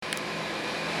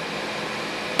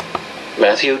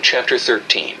Matthew chapter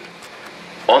 13.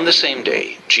 On the same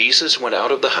day, Jesus went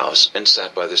out of the house and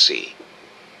sat by the sea.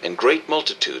 And great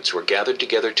multitudes were gathered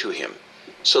together to him,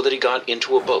 so that he got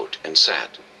into a boat and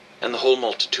sat, and the whole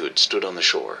multitude stood on the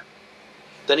shore.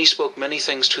 Then he spoke many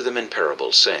things to them in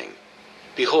parables, saying,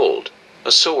 Behold,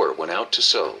 a sower went out to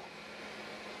sow.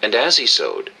 And as he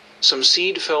sowed, some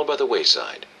seed fell by the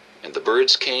wayside, and the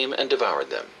birds came and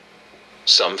devoured them.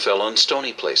 Some fell on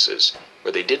stony places,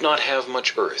 where they did not have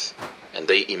much earth, and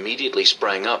they immediately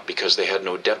sprang up because they had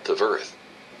no depth of earth.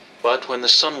 But when the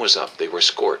sun was up, they were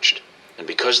scorched, and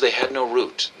because they had no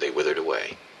root, they withered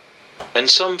away. And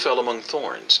some fell among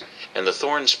thorns, and the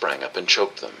thorns sprang up and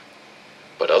choked them.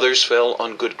 But others fell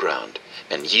on good ground,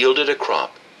 and yielded a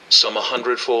crop, some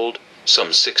 100-fold,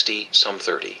 some 60, some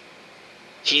 30.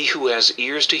 He who has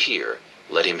ears to hear,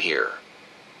 let him hear.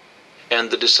 And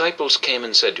the disciples came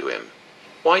and said to him,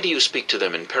 Why do you speak to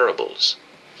them in parables?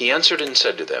 He answered and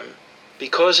said to them,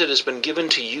 Because it has been given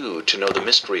to you to know the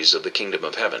mysteries of the kingdom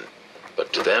of heaven,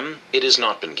 but to them it has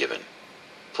not been given.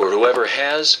 For whoever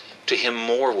has, to him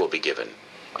more will be given,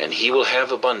 and he will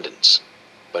have abundance.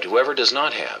 But whoever does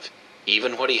not have,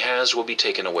 even what he has will be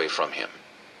taken away from him.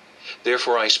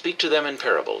 Therefore I speak to them in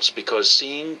parables, because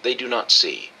seeing they do not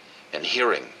see, and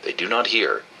hearing they do not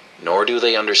hear, nor do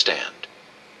they understand.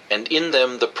 And in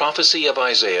them the prophecy of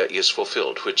Isaiah is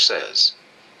fulfilled, which says,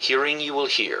 Hearing you will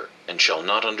hear, and shall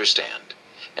not understand,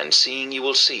 and seeing you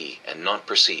will see, and not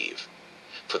perceive.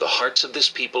 For the hearts of this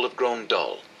people have grown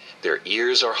dull, their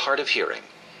ears are hard of hearing,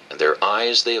 and their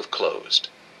eyes they have closed,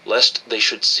 lest they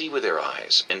should see with their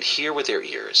eyes, and hear with their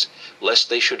ears, lest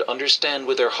they should understand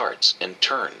with their hearts, and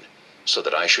turn, so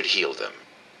that I should heal them.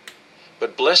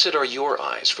 But blessed are your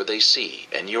eyes, for they see,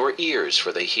 and your ears,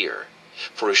 for they hear.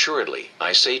 For assuredly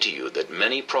I say to you that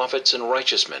many prophets and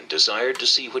righteous men desired to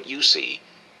see what you see,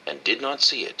 and did not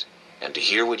see it, and to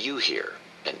hear what you hear,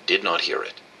 and did not hear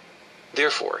it.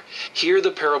 Therefore, hear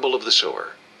the parable of the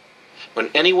sower. When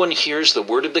anyone hears the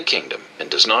word of the kingdom, and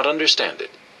does not understand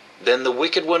it, then the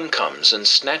wicked one comes and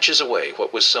snatches away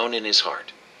what was sown in his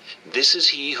heart. This is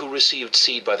he who received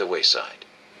seed by the wayside.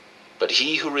 But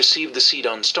he who received the seed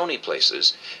on stony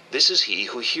places, this is he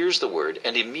who hears the word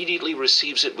and immediately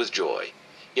receives it with joy.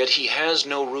 Yet he has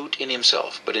no root in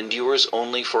himself, but endures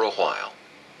only for a while.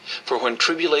 For when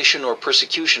tribulation or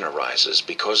persecution arises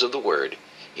because of the word,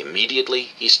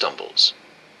 immediately he stumbles.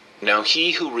 Now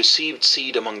he who received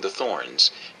seed among the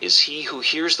thorns is he who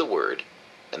hears the word,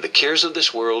 and the cares of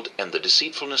this world and the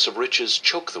deceitfulness of riches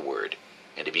choke the word,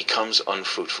 and it becomes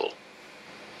unfruitful.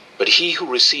 But he who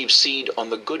receives seed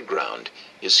on the good ground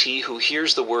is he who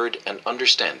hears the word and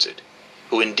understands it,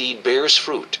 who indeed bears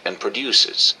fruit and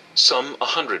produces, some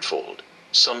 100-fold,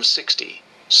 some 60,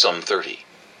 some 30.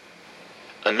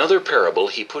 Another parable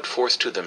he put forth to them,